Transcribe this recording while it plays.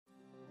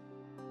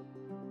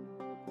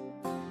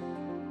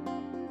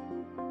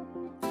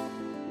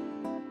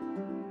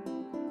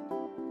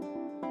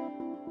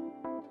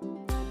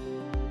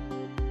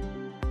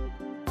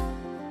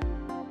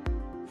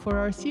For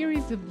our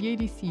series of the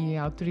ADC,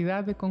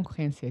 Autoridade da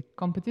Concorrência,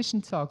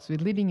 competition talks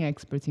with leading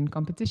experts in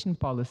competition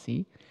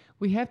policy,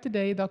 we have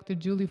today Dr.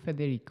 Giulio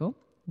Federico,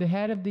 the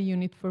head of the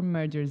unit for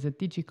mergers at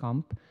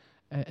DigiComp,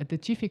 at the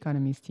chief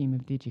economist team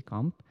of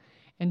DigiComp.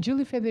 And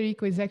Giulio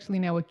Federico is actually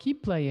now a key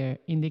player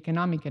in the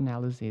economic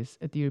analysis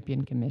at the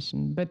European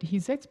Commission, but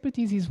his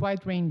expertise is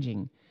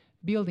wide-ranging,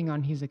 building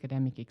on his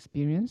academic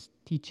experience,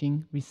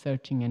 teaching,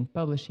 researching, and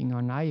publishing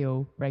on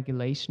I/O,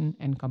 regulation,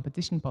 and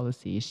competition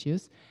policy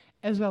issues,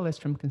 as well as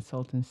from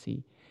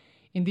consultancy.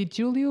 Indeed,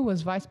 Giulio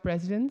was vice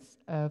president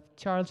of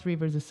Charles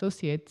Rivers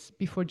Associates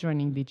before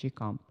joining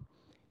DigiComp.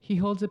 He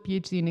holds a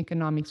PhD in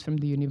economics from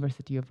the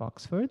University of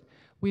Oxford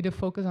with a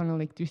focus on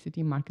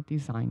electricity market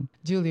design.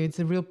 Giulio, it's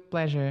a real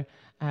pleasure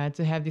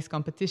to have this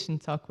competition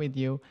talk with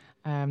you.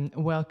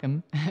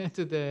 Welcome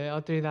to the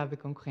Autoridade da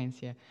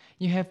Concorrência.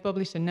 You have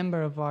published a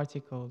number of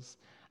articles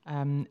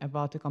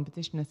about the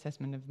competition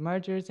assessment of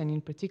mergers, and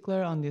in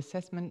particular on the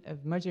assessment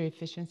of merger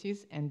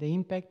efficiencies and the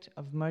impact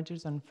of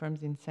mergers on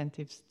firms'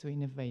 incentives to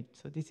innovate.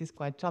 So this is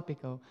quite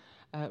topical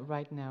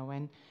right now.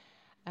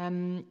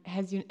 And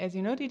as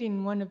you noted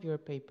in one of your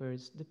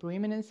papers, the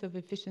preeminence of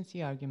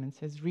efficiency arguments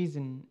has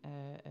risen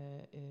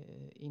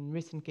in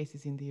recent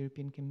cases in the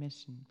European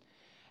Commission.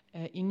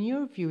 In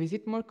your view, is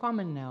it more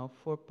common now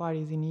for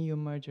parties in EU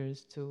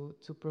mergers to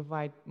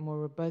provide more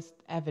robust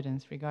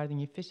evidence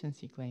regarding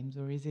efficiency claims,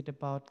 or is it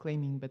about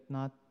claiming but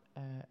not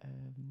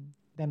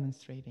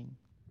demonstrating?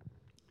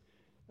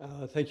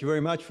 Thank you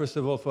very much, first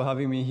of all, for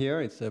having me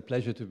here. It's a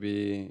pleasure to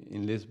be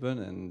in Lisbon,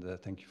 and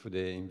thank you for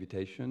the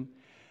invitation.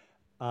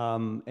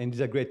 And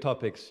these are great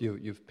topics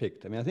you've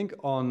picked. I mean, I think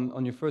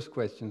on your first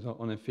questions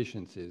on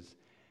efficiencies,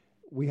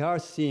 we are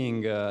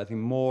seeing, I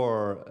think,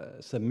 more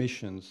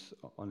submissions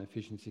on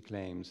efficiency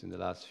claims in the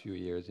last few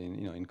years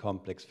in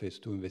complex phase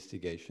 2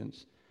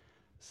 investigations.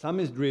 Some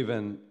is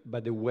driven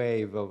by the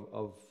wave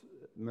of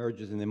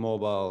mergers in the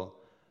mobile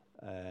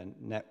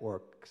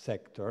network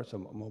sector, so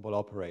mobile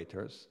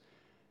operators.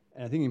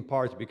 And I think in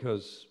part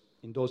because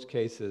in those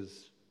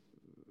cases,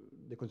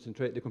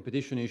 the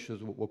competition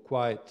issues were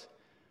quite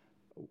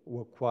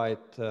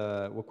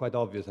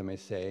obvious, I may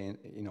say,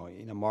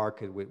 in a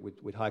market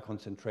with high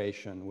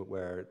concentration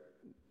where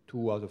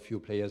two out of few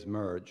players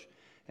merge.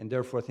 And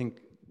therefore, I think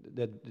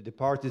that the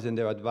parties and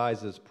their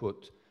advisors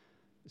put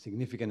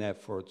significant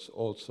efforts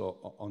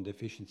also on the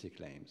efficiency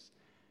claims.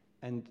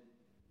 And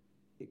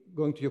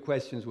going to your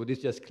questions, were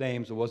these just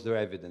claims or was there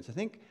evidence? I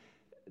think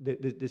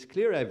there's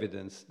clear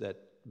evidence that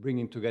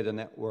bringing together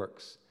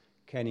networks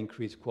can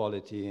increase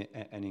quality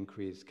and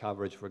increase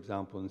coverage, for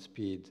example, and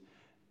speed,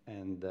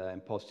 and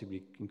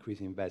possibly increase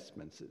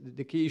investments.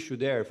 The key issue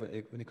there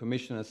in the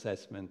Commission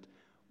assessment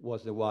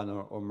was the one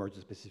on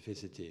merger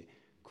specificity.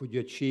 Could you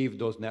achieve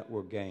those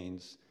network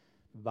gains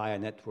via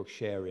network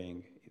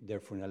sharing,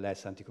 therefore in a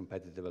less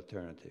anti-competitive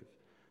alternative?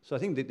 So I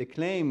think that the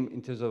claim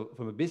in terms of,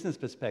 from a business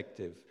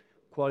perspective,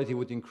 quality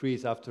would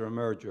increase after a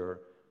merger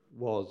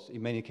was,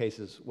 in many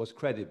cases, was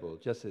credible.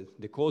 Just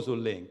the causal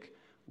link,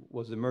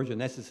 was the merger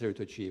necessary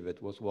to achieve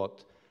it, was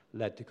what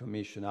led the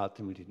Commission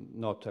ultimately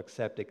not to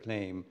accept a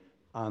claim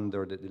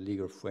under the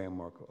legal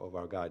framework of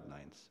our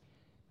guidelines.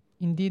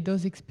 Indeed,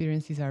 those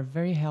experiences are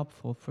very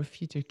helpful for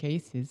future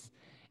cases,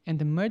 and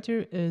the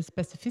merger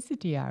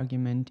specificity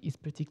argument is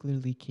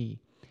particularly key.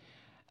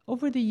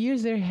 Over the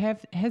years, there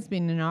has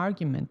been an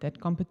argument that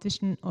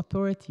competition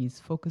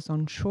authorities focus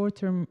on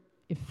short-term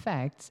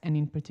effects, and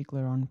in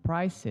particular on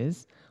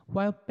prices,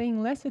 while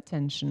paying less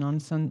attention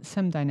on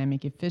some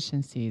dynamic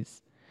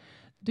efficiencies.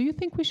 Do you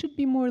think we should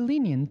be more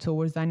lenient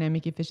towards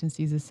dynamic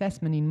efficiencies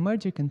assessment in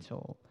merger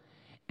control?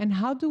 And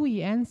how do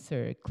we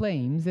answer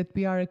claims that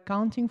we are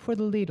accounting for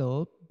the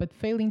little but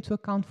failing to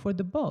account for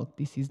the bulk?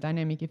 This is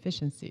dynamic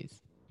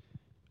efficiencies.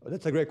 Well,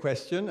 that's a great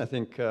question. I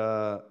think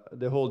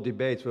the whole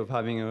debate we're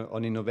having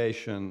on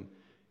innovation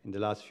in the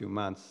last few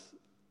months,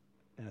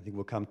 and I think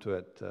we'll come to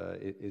it,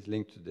 is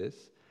linked to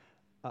this.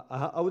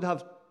 I would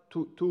have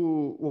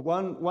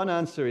one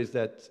answer is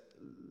that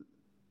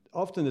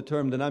often the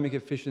term dynamic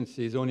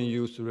efficiency is only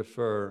used to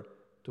refer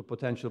to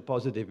potential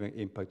positive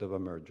impact of a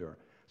merger.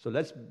 So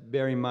let's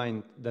bear in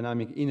mind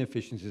dynamic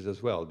inefficiencies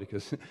as well,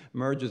 because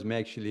mergers may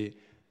actually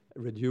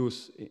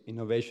reduce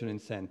innovation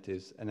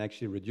incentives and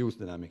actually reduce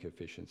dynamic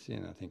efficiency,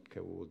 and I think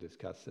we will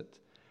discuss it.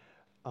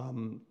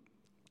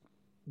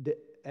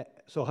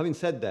 So having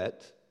said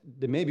that,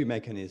 there may be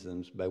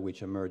mechanisms by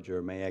which a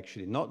merger may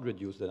actually not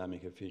reduce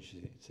dynamic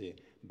efficiency,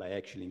 by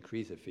actually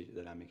increase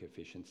dynamic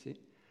efficiency.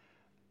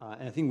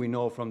 And I think we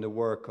know from the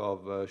work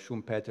of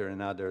Schumpeter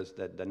and others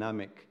that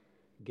dynamic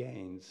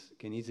gains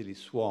can easily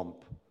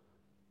swamp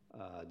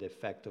the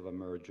effect of a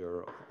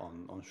merger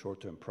on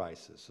short-term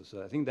prices.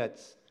 So I think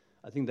that's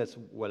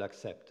well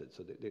accepted.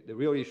 So the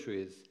real issue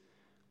is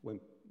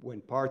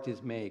when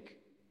parties make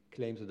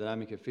claims of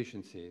dynamic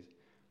efficiencies,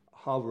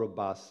 how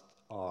robust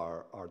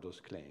are those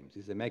claims?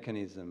 Is the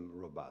mechanism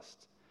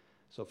robust?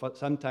 So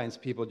sometimes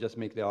people just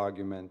make the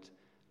argument,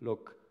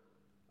 look,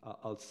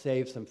 I'll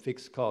save some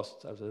fixed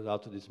costs as a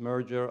result of this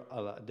merger,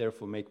 I'll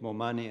therefore make more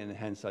money and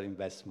hence I'll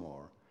invest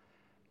more.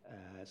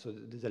 So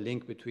there's a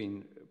link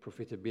between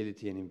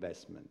profitability and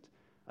investment.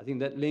 I think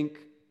that link,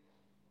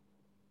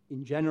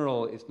 in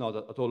general, is not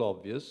at all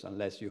obvious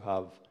unless you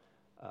have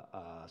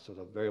a sort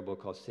of variable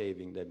cost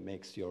saving that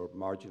makes your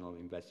marginal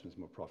investments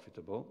more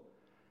profitable.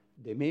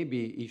 There may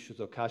be issues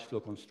of cash flow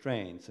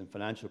constraints and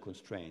financial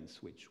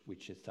constraints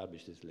which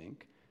establish this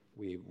link.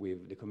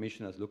 The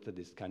Commission has looked at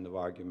this kind of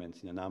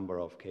arguments in a number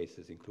of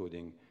cases,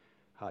 including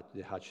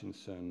the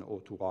Hutchinson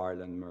O2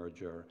 Ireland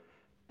merger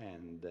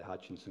and the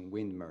Hutchinson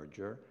Wind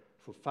merger.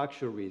 For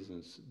factual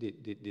reasons,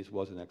 this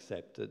wasn't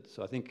accepted.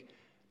 So I think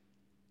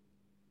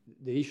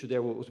the issue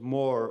there was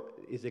more,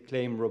 is the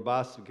claim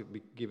robust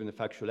given the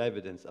factual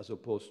evidence as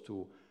opposed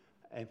to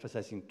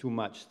emphasizing too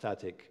much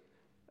static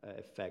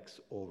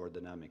effects over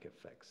dynamic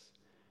effects.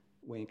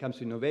 When it comes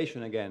to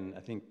innovation, again, I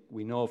think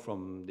we know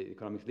from the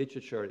economics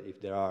literature,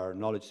 if there are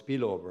knowledge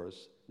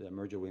spillovers, the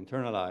merger will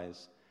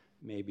internalize,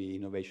 maybe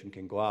innovation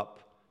can go up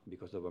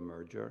because of a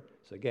merger.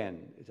 So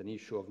again, it's an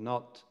issue of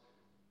not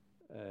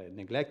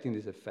neglecting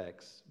these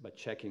effects, but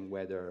checking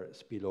whether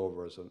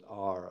spillovers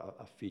are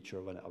a feature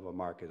of a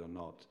market or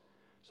not.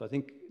 So I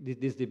think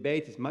this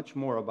debate is much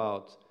more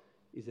about,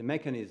 is the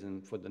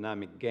mechanism for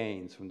dynamic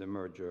gains from the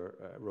merger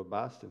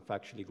robust and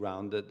factually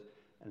grounded,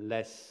 and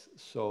less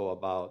so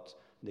about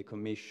the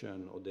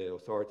Commission or the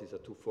authorities are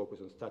too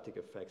focused on static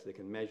effects they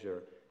can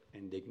measure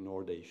and they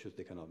ignore the issues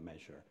they cannot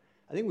measure.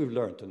 I think we've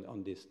learned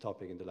on this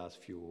topic in the last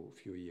few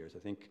years. I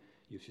think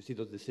if you see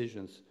those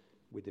decisions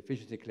with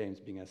efficiency claims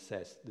being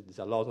assessed, there's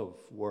a lot of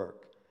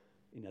work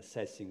in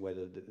assessing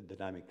whether the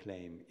dynamic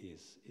claim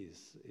is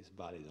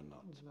valid or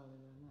not.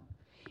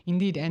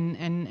 Indeed,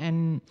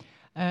 and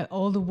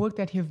all the work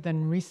that you've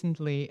done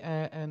recently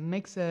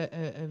makes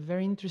a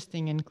very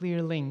interesting and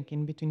clear link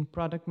in between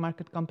product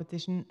market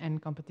competition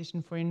and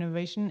competition for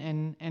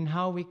innovation, and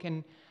how we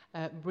can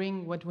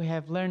bring what we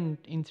have learned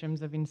in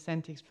terms of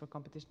incentives for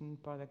competition in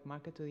product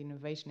market to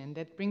innovation. And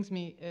that brings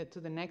me to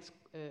the next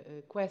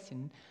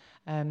question,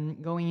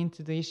 going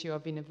into the issue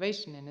of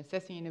innovation and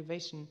assessing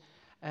innovation,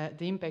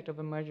 the impact of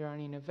a merger on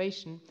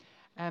innovation.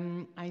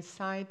 I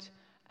cite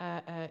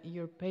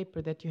your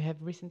paper that you have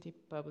recently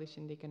published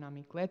in the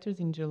Economic Letters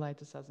in July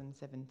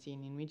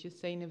 2017, in which you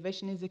say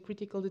innovation is a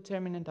critical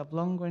determinant of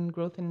long-run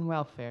growth and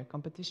welfare.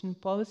 Competition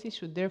policy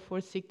should therefore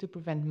seek to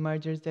prevent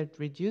mergers that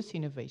reduce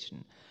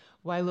innovation,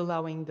 while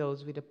allowing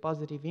those with a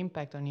positive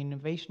impact on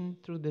innovation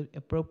through the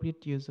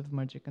appropriate use of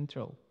merger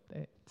control.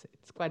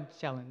 It's quite a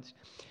challenge.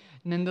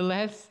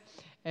 Nonetheless,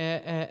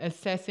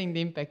 assessing the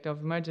impact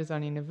of mergers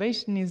on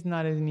innovation is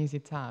not an easy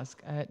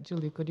task.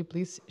 Julia, could you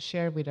please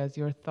share with us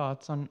your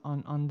thoughts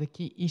on the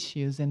key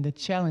issues and the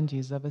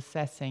challenges of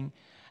assessing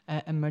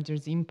a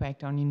merger's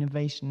impact on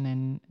innovation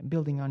and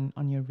building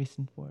on your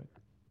recent work?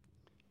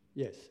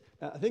 Yes,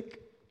 I think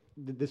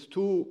there's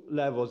two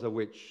levels at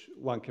which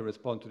one can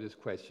respond to this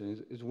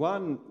question. Is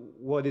one,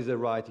 what is the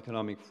right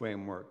economic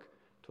framework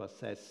to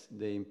assess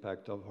the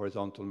impact of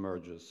horizontal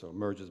mergers, so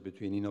mergers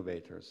between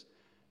innovators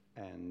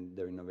and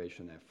their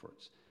innovation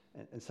efforts.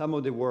 And some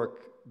of the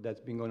work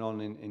that's been going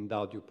on in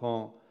Dow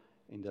DuPont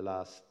in the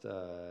last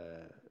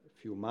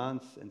few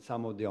months, and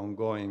some of the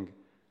ongoing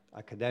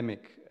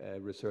academic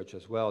research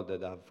as well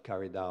that I've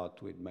carried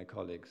out with my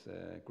colleagues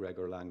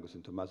Gregor Langus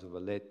and Tommaso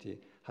Valletti,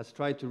 has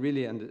tried to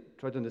really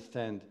try to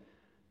understand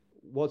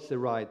what's the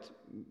right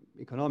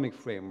economic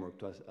framework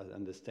to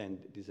understand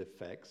these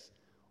effects.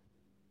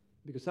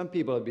 Because some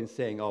people have been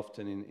saying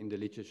often in the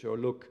literature,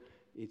 look,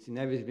 it's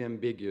inevitably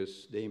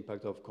ambiguous, the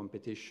impact of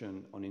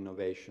competition on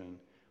innovation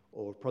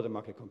or product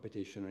market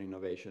competition on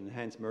innovation.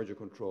 Hence, merger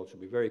control should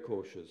be very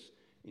cautious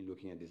in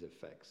looking at these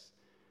effects.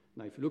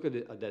 Now, if you look at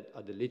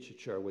the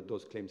literature where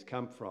those claims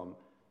come from,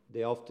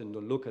 they often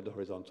don't look at the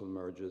horizontal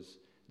mergers.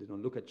 They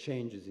don't look at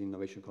changes in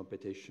innovation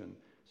competition.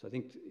 So I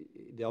think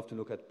they often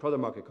look at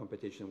product market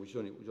competition, which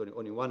is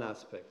only one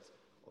aspect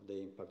of the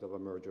impact of a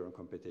merger on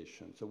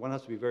competition. So one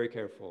has to be very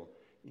careful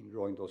in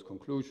drawing those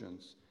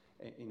conclusions.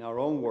 In our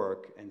own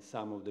work and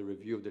some of the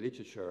review of the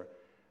literature,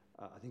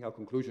 I think our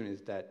conclusion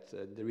is that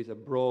there is a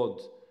broad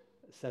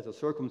set of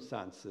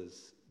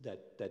circumstances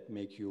that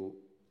make you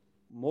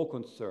more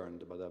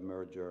concerned about a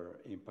merger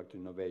impact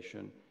on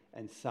innovation,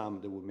 and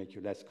some that will make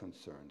you less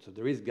concerned. So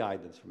there is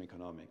guidance from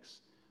economics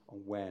on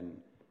when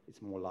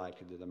it's more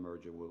likely that a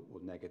merger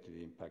will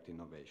negatively impact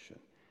innovation.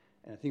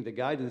 And I think the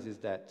guidance is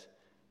that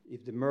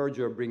if the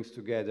merger brings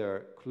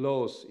together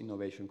close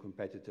innovation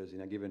competitors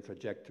in a given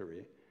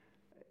trajectory,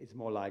 it's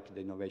more likely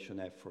the innovation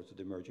efforts of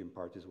the emerging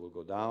parties will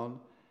go down.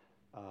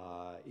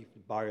 If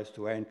barriers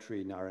to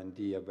entry in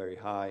R&D are very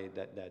high,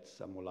 that's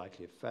a more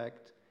likely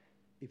effect.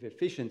 If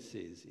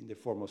efficiencies in the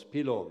form of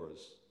spillovers,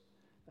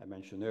 I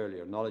mentioned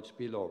earlier, knowledge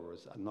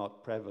spillovers are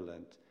not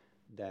prevalent,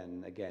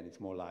 then again, it's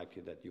more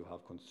likely that you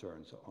have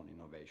concerns on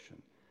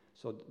innovation.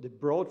 So the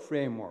broad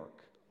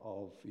framework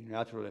of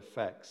unilateral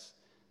effects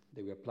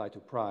that we apply to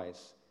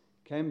price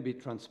can be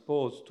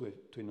transposed to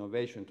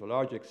innovation to a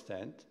large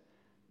extent.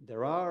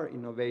 There are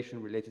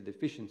innovation-related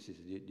efficiencies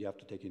that you have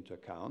to take into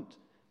account,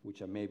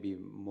 which are maybe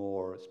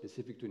more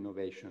specific to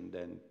innovation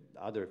than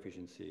other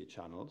efficiency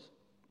channels.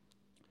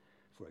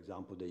 for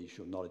example, the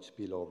issue of knowledge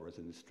spillovers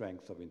and the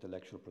strength of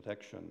intellectual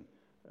protection,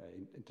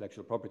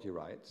 intellectual property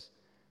rights.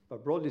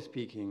 But broadly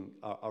speaking,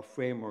 our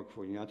framework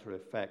for unilateral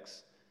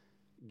effects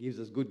gives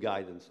us good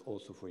guidance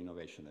also for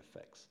innovation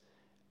effects.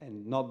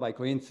 And not by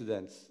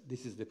coincidence,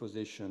 this is the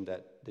position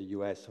that the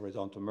US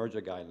horizontal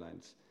merger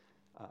guidelines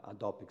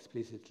adopt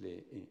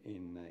explicitly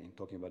in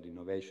talking about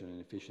innovation and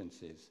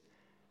efficiencies.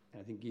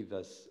 And I think give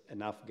us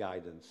enough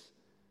guidance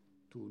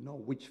to know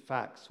which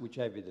facts, which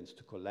evidence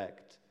to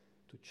collect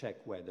to check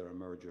whether a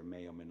merger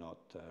may or may not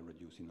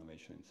reduce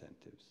innovation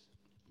incentives.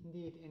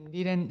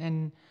 Indeed.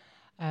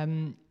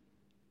 And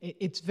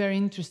it's very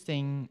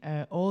interesting,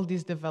 all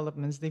these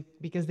developments,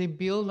 because they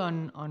build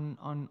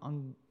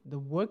on the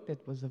work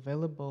that was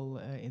available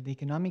in the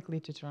economic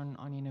literature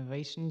on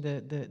innovation,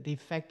 the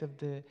effect of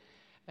the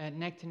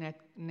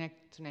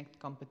neck-to-neck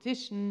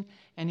competition,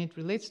 and it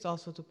relates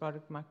also to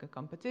product market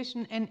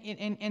competition,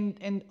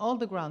 and all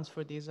the grounds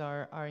for these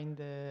are in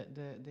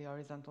the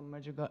horizontal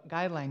merger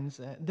guidelines,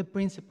 the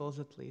principles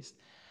at least.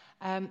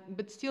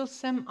 But still,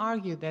 some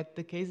argue that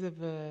the case of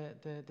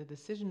the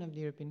decision of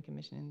the European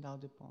Commission in Dow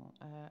DuPont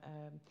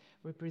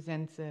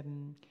represents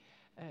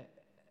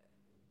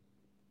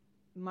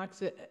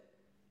marks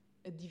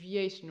a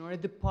deviation or a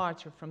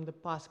departure from the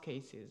past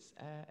cases.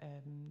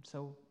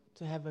 So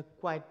to have a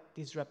quite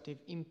disruptive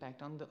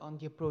impact on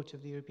the approach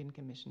of the European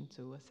Commission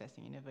to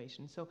assessing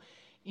innovation. So,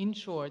 in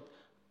short,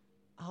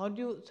 how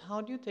do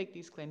you take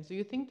these claims? Do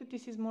you think that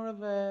this is more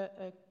of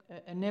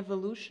an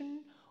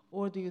evolution,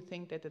 or do you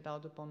think that the Dow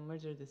DuPont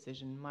merger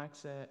decision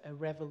marks a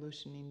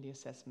revolution in the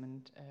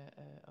assessment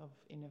of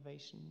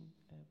innovation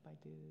by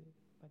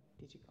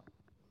DG Comp?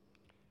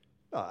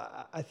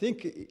 I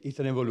think it's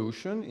an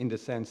evolution in the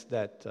sense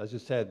that, as you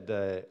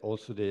said,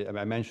 also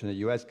I mentioned the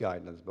US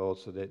guidelines, but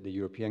also the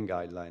European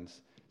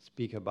guidelines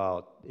speak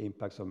about the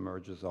impacts of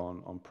mergers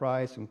on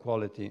price and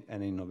quality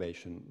and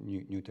innovation,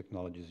 new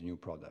technologies, new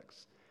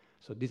products.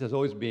 So this has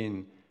always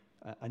been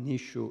an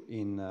issue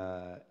in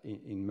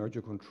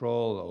merger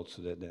control.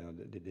 Also,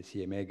 the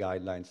CMA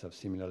guidelines have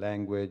similar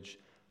language.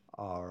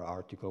 Our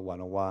Article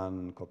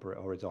 101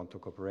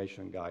 horizontal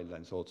cooperation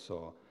guidelines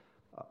also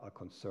are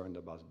concerned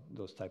about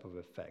those type of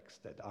effects,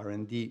 that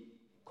R&D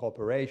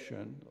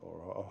cooperation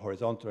or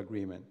horizontal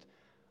agreement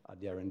at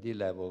the R&D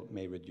level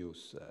may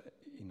reduce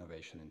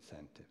innovation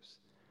incentives.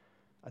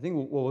 I think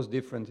what was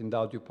different in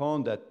Dow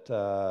DuPont that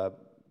the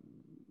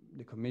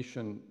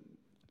Commission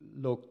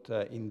looked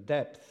in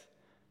depth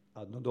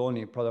at not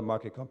only product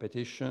market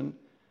competition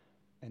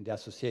and the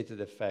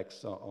associated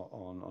effects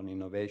on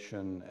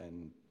innovation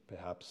and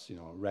perhaps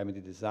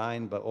remedy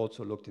design, but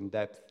also looked in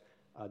depth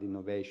at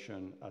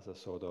innovation as a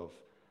sort of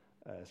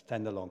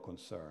standalone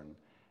concern.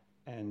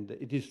 And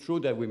it is true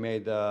that we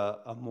made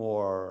a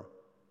more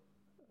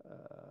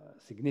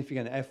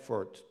significant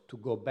effort to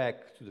go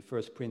back to the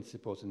first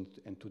principles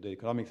and to the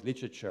economics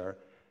literature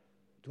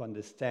to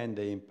understand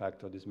the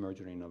impact of this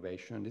merger and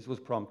innovation. This was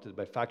prompted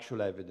by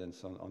factual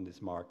evidence on this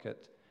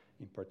market,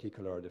 in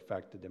particular the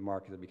fact that the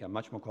market has become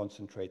much more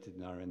concentrated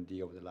in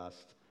R&D over the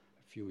last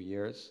few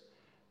years,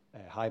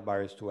 high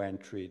barriers to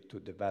entry to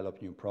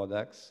develop new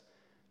products,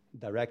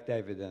 direct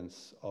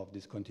evidence of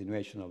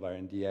discontinuation of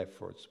R&D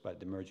efforts by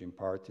the merging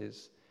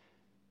parties.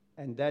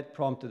 And that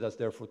prompted us,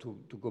 therefore,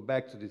 to go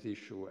back to this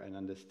issue and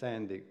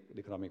understand the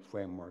economic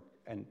framework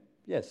and,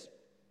 yes,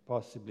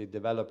 possibly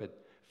develop it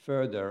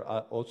further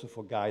also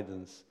for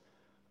guidance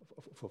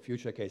for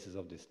future cases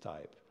of this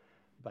type.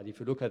 But if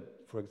you look at,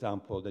 for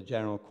example, the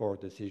General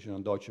Court decision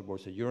on Deutsche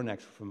Börse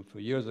Euronext from 4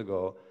 years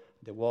ago,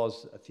 there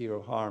was a theory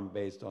of harm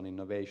based on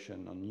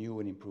innovation, on new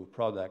and improved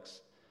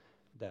products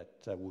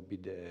that would be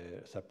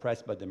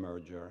suppressed by the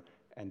merger,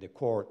 and the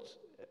court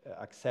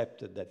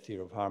accepted that theory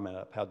of harm and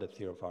upheld that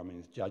theory of harm in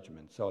its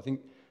judgment. So I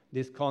think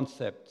this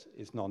concept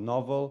is not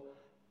novel.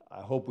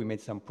 I hope we made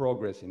some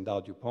progress in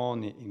Dow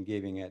DuPont in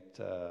giving it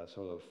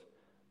sort of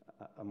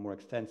a more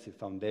extensive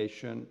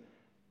foundation.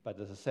 But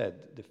as I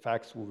said, the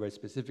facts were very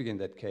specific in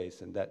that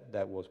case, and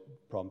that was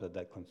prompted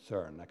that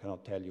concern. I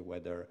cannot tell you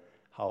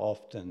how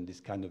often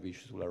these kind of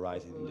issues will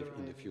arise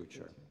in the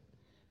future.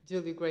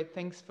 Giulio, great.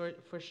 Thanks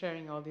for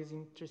sharing all these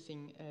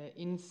interesting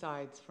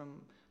insights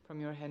from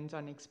your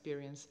hands-on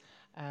experience.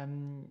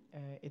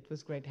 It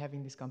was great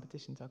having this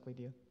competition talk with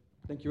you.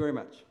 Thank you very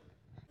much.